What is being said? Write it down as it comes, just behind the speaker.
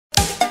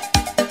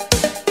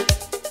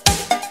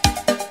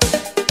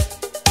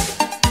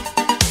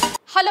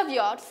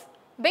Viewers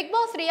big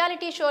boss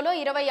reality షోలో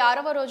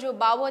 26వ రోజు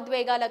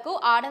భావోద్వేగాలకు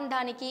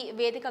ఆనందానికి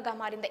వేదికగా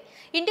మారింది.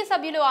 ఇంటి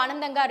సభ్యులు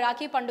ఆనందంగా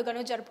రాఖీ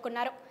పండుగను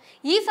జరుపుకున్నారు.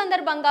 ఈ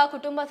సందర్భంగా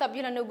కుటుంబ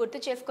సభ్యులను గుర్తు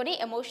చేసుకుని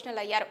ఎమోషనల్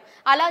అయ్యారు.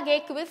 అలాగే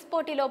క్విజ్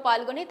పోటీలో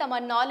పాల్గొని తమ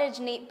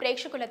నాలెడ్జ్ ని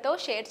ప్రేక్షకులతో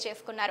షేర్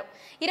చేసుకున్నారు.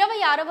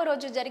 26వ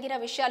రోజు జరిగిన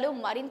విషయాలు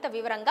మరింత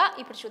వివరంగా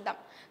ఇప్పుడు చూద్దాం.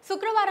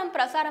 శుక్రవారం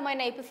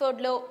ప్రసారమైన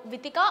ఎపిసోడ్లో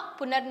వితిక,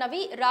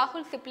 పునర్నవి,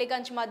 రాహుల్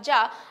సిప్లిగంజ్ మధ్య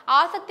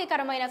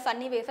ఆసక్తికరమైన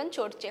సన్నివేశం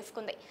చోటు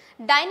చేసుకుంది.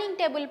 డైనింగ్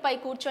టేబుల్ పై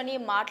కూర్చొని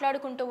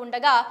మాట్లాడుకుంటూ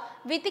ఉండగా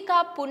వితిక,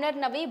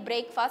 పునర్నవి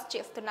బ్రేక్ఫాస్ట్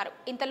చేస్తున్నారు.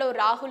 ఇంతలో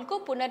రాహుల్ కు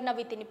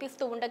పునర్నవి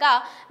తినిపిస్తూ ఉండగా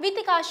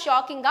వితిక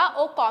షాకింగ్ గా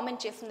ఓ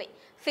కామెంట్ చేసింది.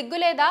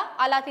 సిగ్గులేదా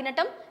అలా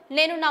తినటం,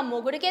 నేను నా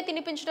మొగుడికే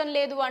తినిపించడం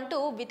లేదు అంటూ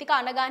వితిక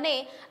అనగానే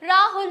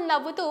రాహుల్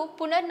నవ్వుతూ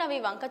పునర్నవి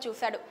వంక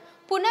చూశాడు.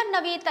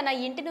 పునర్నవి తన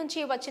ఇంటి నుంచి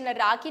వచ్చిన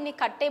రాఖీని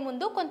కట్టే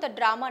ముందు కొంత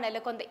డ్రామా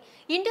నెలకొంది.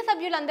 ఇంటి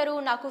సభ్యులందరూ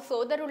నాకు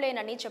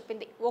సోదరులేనని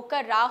చెప్పింది.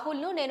 ఒక్క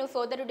రాహుల్ను నేను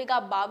సోదరుడిగా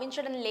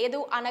భావించడం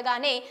లేదు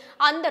అనగానే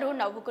అందరూ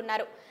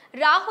నవ్వుకున్నారు.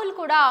 రాహుల్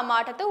కూడా ఆ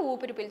మాటతో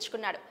ఊపిరి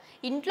పీల్చుకున్నాడు.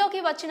 ఇంట్లోకి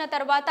వచ్చిన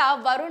తర్వాత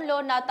వరుణ్లో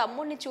నా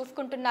తమ్ముడిని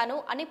చూసుకుంటున్నాను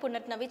అని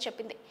పునర్నవి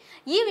చెప్పింది.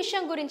 ఈ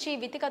విషయం గురించి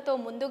వితికతో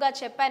ముందుగా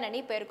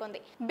చెప్పానని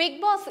పేర్కొంది. బిగ్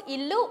బాస్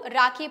ఇల్లు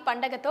రాఖీ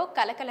పండగతో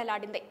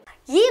కలకలలాడింది.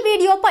 ఈ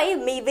వీడియోపై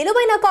మీ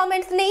విలువైన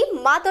కామెంట్స్ ని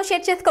మాతో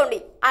షేర్ చేసుకోండి.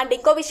 అండ్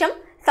ఇంకో విషయం,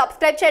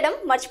 సబ్స్క్రైబ్ చేయడం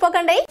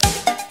మర్చిపోకండి.